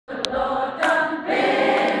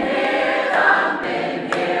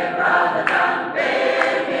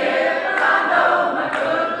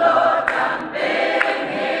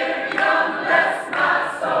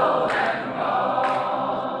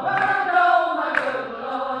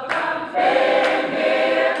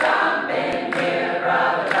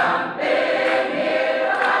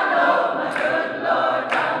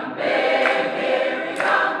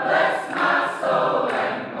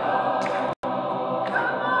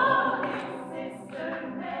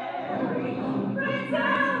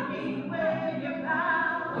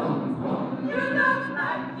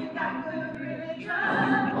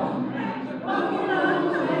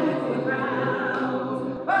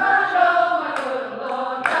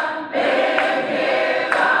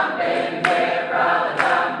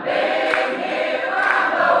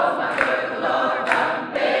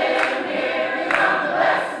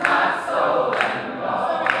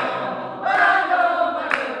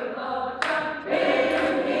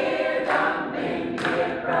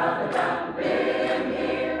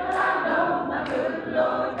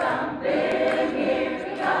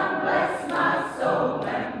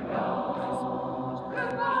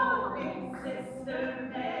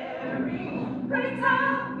Pray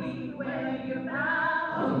tell me where you're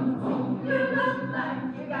bound. You look like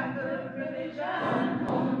you got good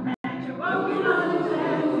religion, and you're walking on a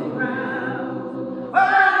desert ground. Well, I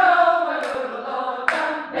know my good Lord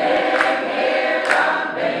done been here,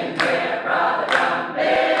 brother done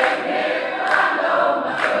been here. I know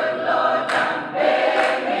my good Lord done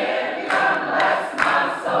been here. He done blessed my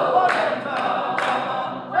soul and all.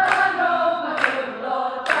 Well, I know my good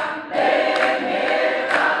Lord done been here,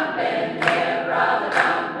 brother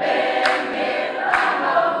done been here. I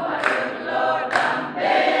know my good Lord done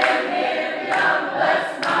been here. He done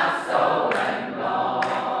blessed my soul and gone.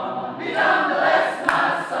 He done blessed my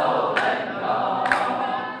soul and gone.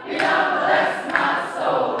 He done blessed my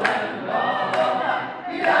soul and gone.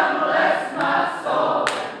 He done blessed my soul.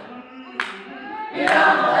 He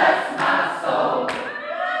done blessed my soul.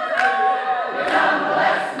 He done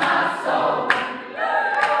blessed my soul.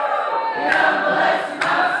 He done blessed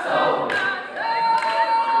my soul.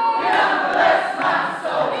 He done blessed my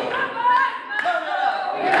soul. He done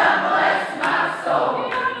blessed my soul.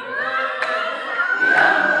 He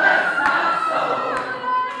done blessed my soul.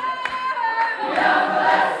 He done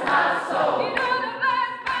blessed my soul. He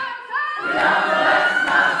done blessed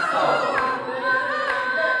my soul.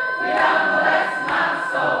 He done blessed my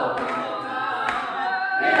soul.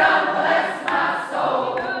 He done blessed my soul.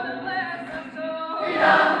 He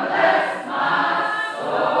done blessed my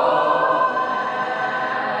soul.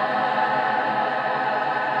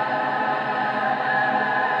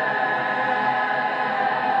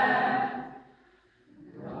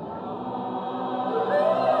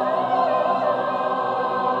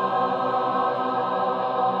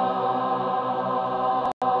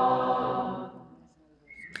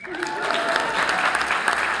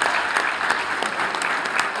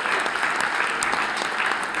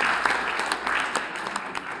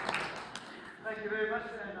 Thank you very much,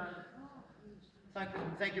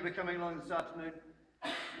 and thank you for coming along this afternoon.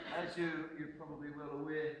 As you're probably well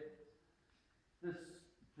aware, this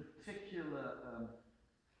particular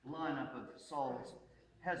lineup of souls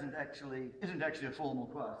isn't actually a formal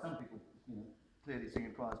choir. Some people, clearly sing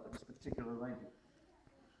in choirs, but this particular arrangement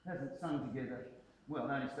hasn't sung together. Well,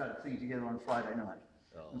 they only started singing together on Friday night,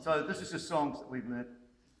 and so this is just songs that we've learnt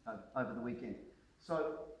over the weekend. So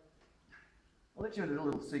I'll let you into a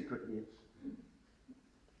little secret here.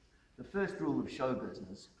 The first rule of show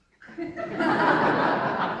business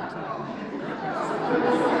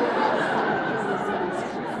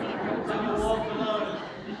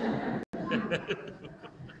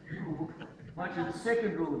the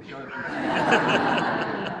second rule of show business,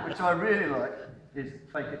 which I really like, is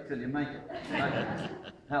fake it till you make it. Okay.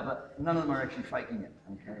 Now, but none of them are actually faking it,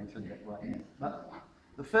 okay, until you get right in. But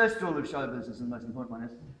the first rule of show business, and the most important one,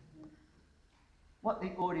 is what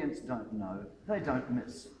the audience don't know, they don't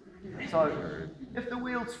miss. So if the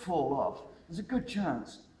wheels fall off, there's a good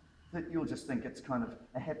chance that you'll just think it's kind of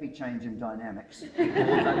a happy change in dynamics, or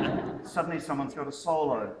that suddenly someone's got a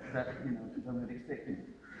solo that you weren't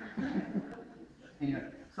expecting. Anyway,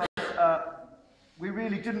 so we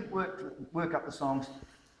really didn't work up the songs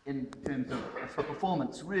in terms of for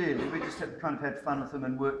performance. Really, we just kind of had fun with them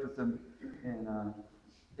and worked with them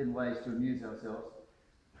in ways to amuse ourselves.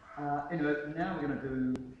 Anyway, now we're going to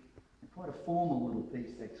do quite a formal little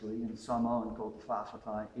piece actually in Samoan called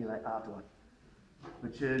Whawhatai Ile Atua,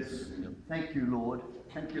 which is thank you Lord,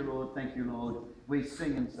 thank you Lord, thank you Lord. We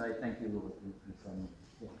sing and say thank you Lord.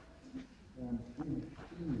 Yeah.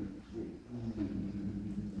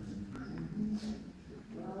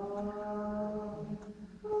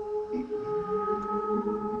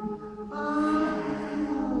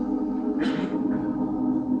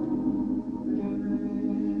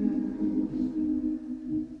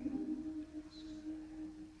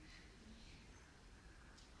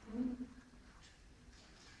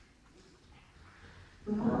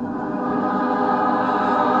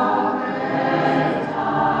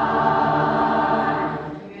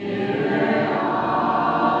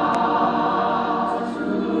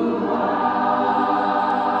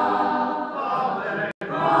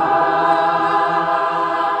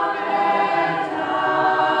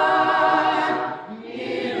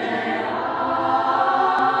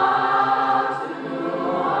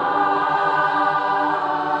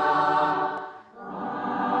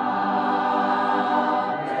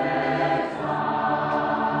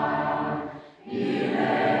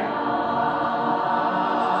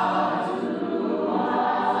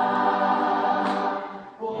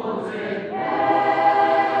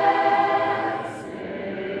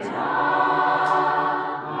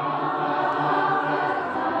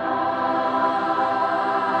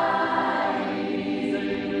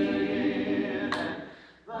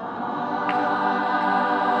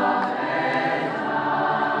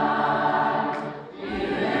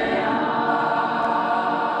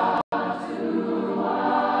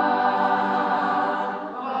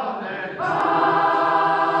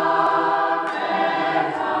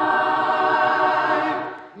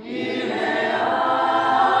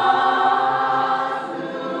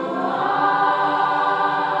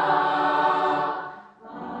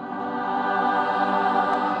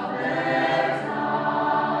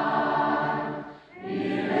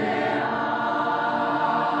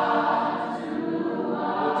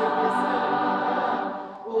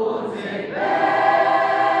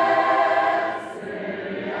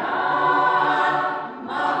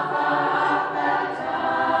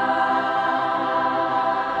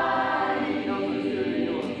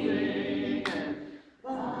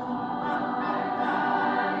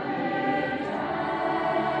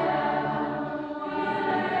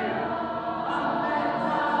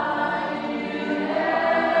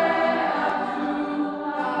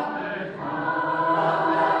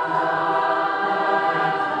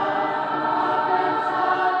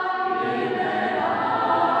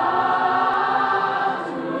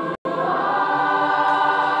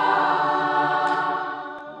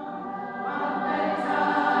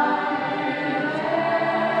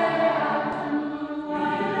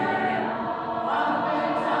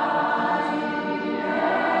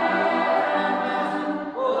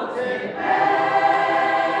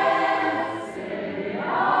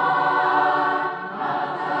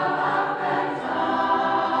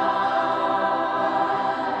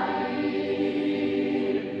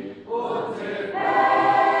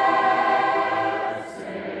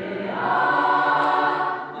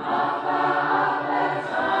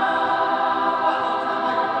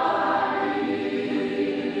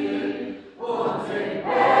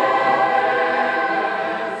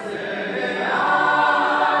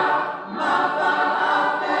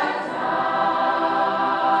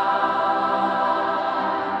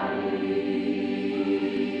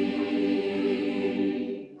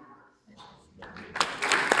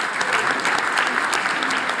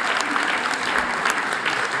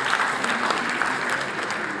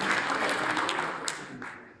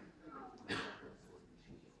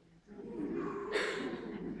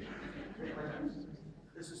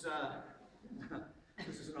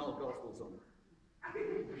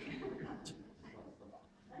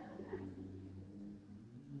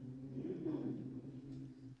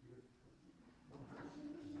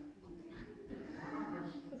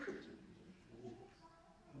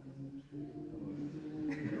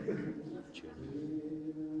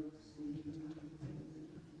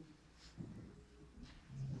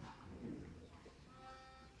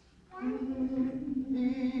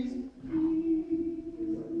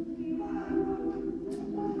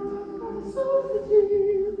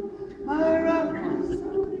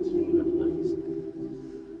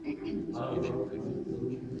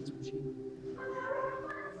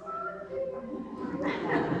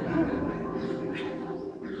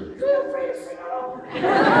 Feel free to sing along.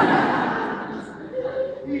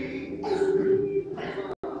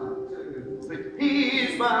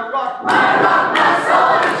 He's my rock, My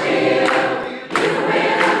soul and shield. He's the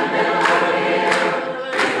wind in the middle of the hill.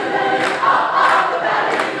 He's the lily of the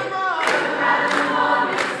valley. He's the bright in the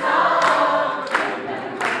morning star.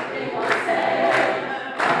 People say,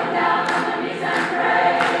 come down on my knees and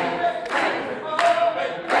pray. Wait,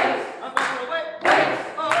 I'm gonna wait, wait,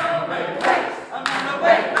 oh, wait, wait. I'm gonna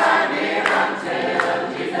Wait wait. right here until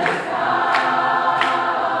Jesus comes.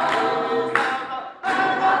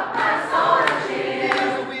 My soul and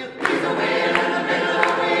shield. He's the wind in the middle of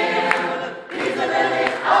the wheel. He's the lily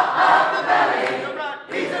of the valley.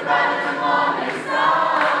 He's the bright in the morning star.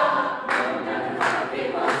 Nothing what the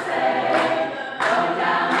people say. Going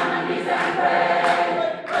down on my knees and pray.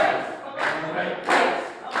 Wait,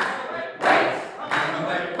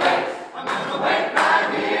 wait, wait. I'm gonna wait right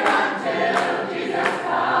here until Jesus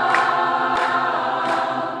comes.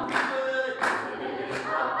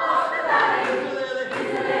 Of the valley. He's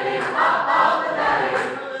the lily of the valley.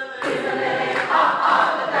 He's the lily of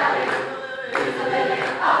the valley. He's the lily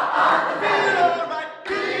of the valley. Feel alright.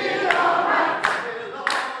 Feel alright.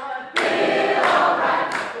 Feel alright. Feel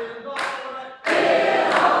alright. Feel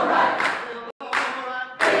alright.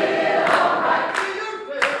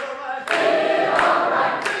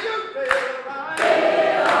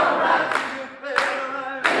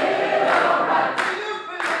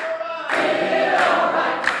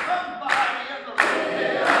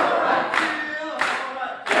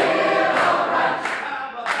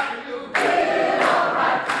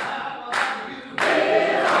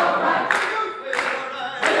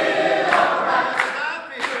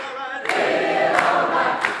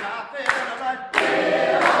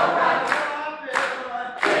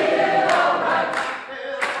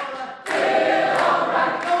 Feel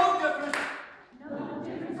alright. No difference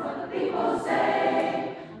what the people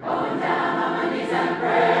say. Going down on my knees and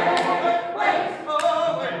pray. Wait, wait,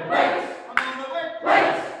 wait.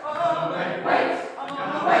 I'm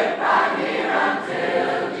gonna wait right here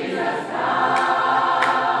until Jesus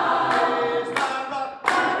comes.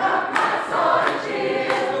 My soul and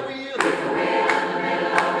shield. He's the wheel in the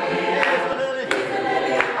middle of the wheel. He's the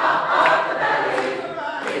lily of the valley. He's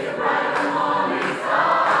the bright in the morning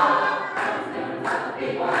star. Nothing what the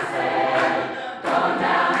people say. Going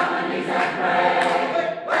down on my knees and pray.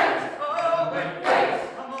 Wait,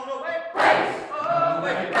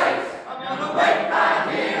 I'm gonna wait right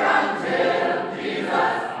here until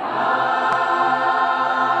Jesus comes.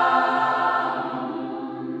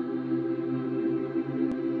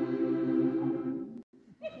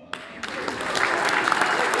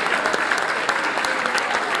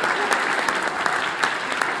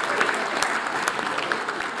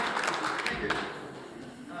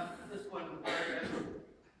 This one,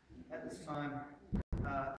 at this time,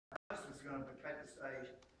 Justin's going to vacate the stage,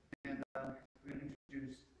 and we're going to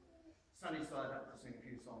introduce Sunnyside up to sing a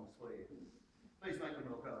few songs for you. Please make them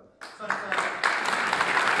welcome. Sunnyside.